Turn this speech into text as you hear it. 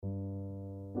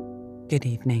Good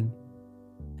evening,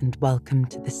 and welcome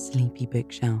to the Sleepy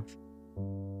Bookshelf.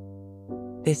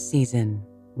 This season,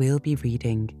 we'll be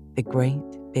reading The Great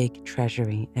Big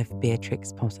Treasury of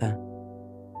Beatrix Potter.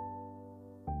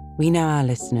 We know our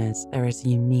listeners are as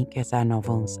unique as our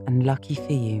novels, and lucky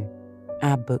for you,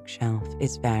 our bookshelf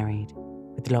is varied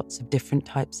with lots of different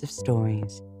types of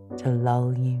stories to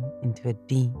lull you into a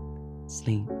deep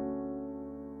sleep.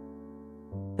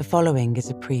 The following is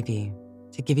a preview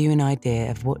to give you an idea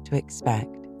of what to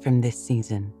expect from this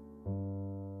season.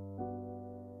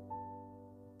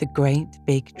 The Great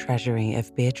Big Treasury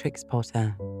of Beatrix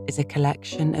Potter is a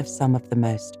collection of some of the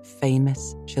most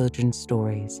famous children's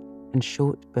stories and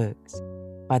short books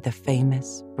by the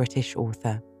famous British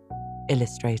author,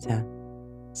 illustrator,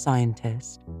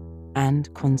 scientist, and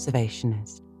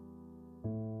conservationist.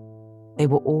 They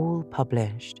were all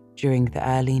published during the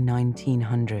early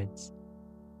 1900s.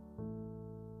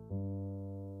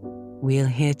 We'll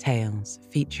hear tales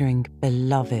featuring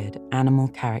beloved animal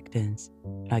characters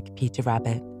like Peter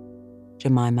Rabbit,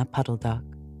 Jemima Puddle Duck,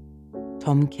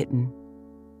 Tom Kitten,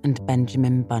 and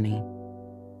Benjamin Bunny.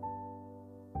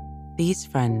 These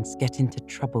friends get into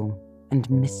trouble and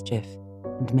mischief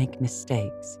and make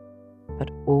mistakes,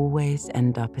 but always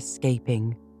end up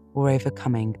escaping or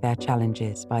overcoming their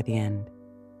challenges by the end.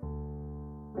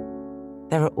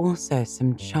 There are also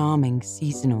some charming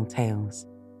seasonal tales,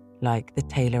 like The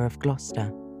Tailor of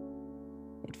Gloucester.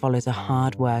 It follows a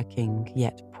hard-working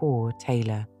yet poor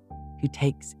tailor who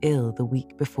takes ill the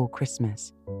week before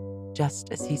Christmas,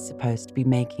 just as he's supposed to be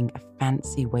making a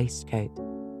fancy waistcoat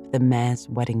for the mayor's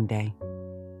wedding day.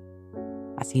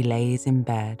 As he lays in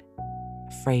bed,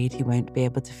 afraid he won't be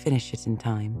able to finish it in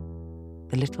time,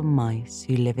 the little mice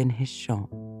who live in his shop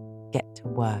get to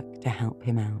work to help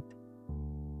him out.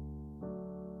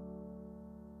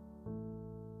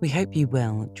 We hope you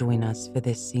will join us for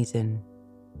this season.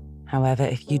 However,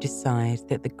 if you decide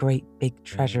that the Great Big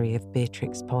Treasury of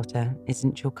Beatrix Potter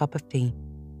isn't your cup of tea,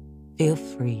 feel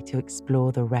free to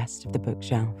explore the rest of the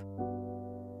bookshelf.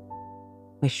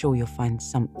 We're sure you'll find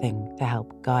something to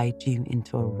help guide you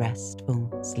into a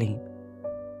restful sleep.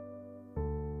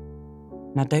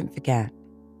 Now don't forget,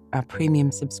 our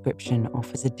premium subscription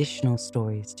offers additional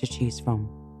stories to choose from.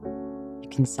 You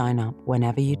can sign up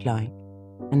whenever you'd like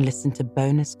and listen to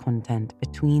bonus content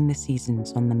between the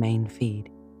seasons on the main feed,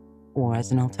 or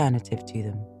as an alternative to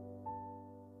them.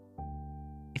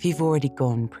 If you've already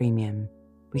gone premium,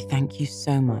 we thank you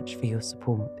so much for your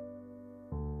support.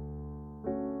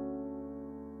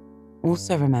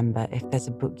 Also remember, if there's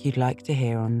a book you'd like to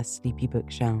hear on the Sleepy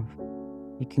Bookshelf,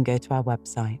 you can go to our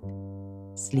website,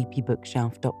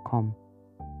 sleepybookshelf.com,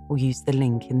 or use the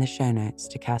link in the show notes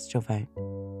to cast your vote.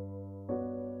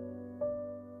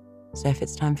 So if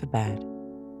it's time for bed,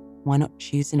 why not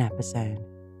choose an episode,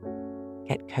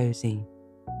 get cozy,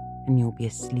 and you'll be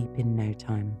asleep in no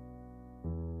time.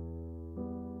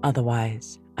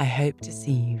 Otherwise, I hope to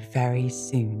see you very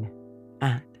soon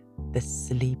at the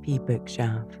Sleepy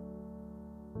Bookshelf.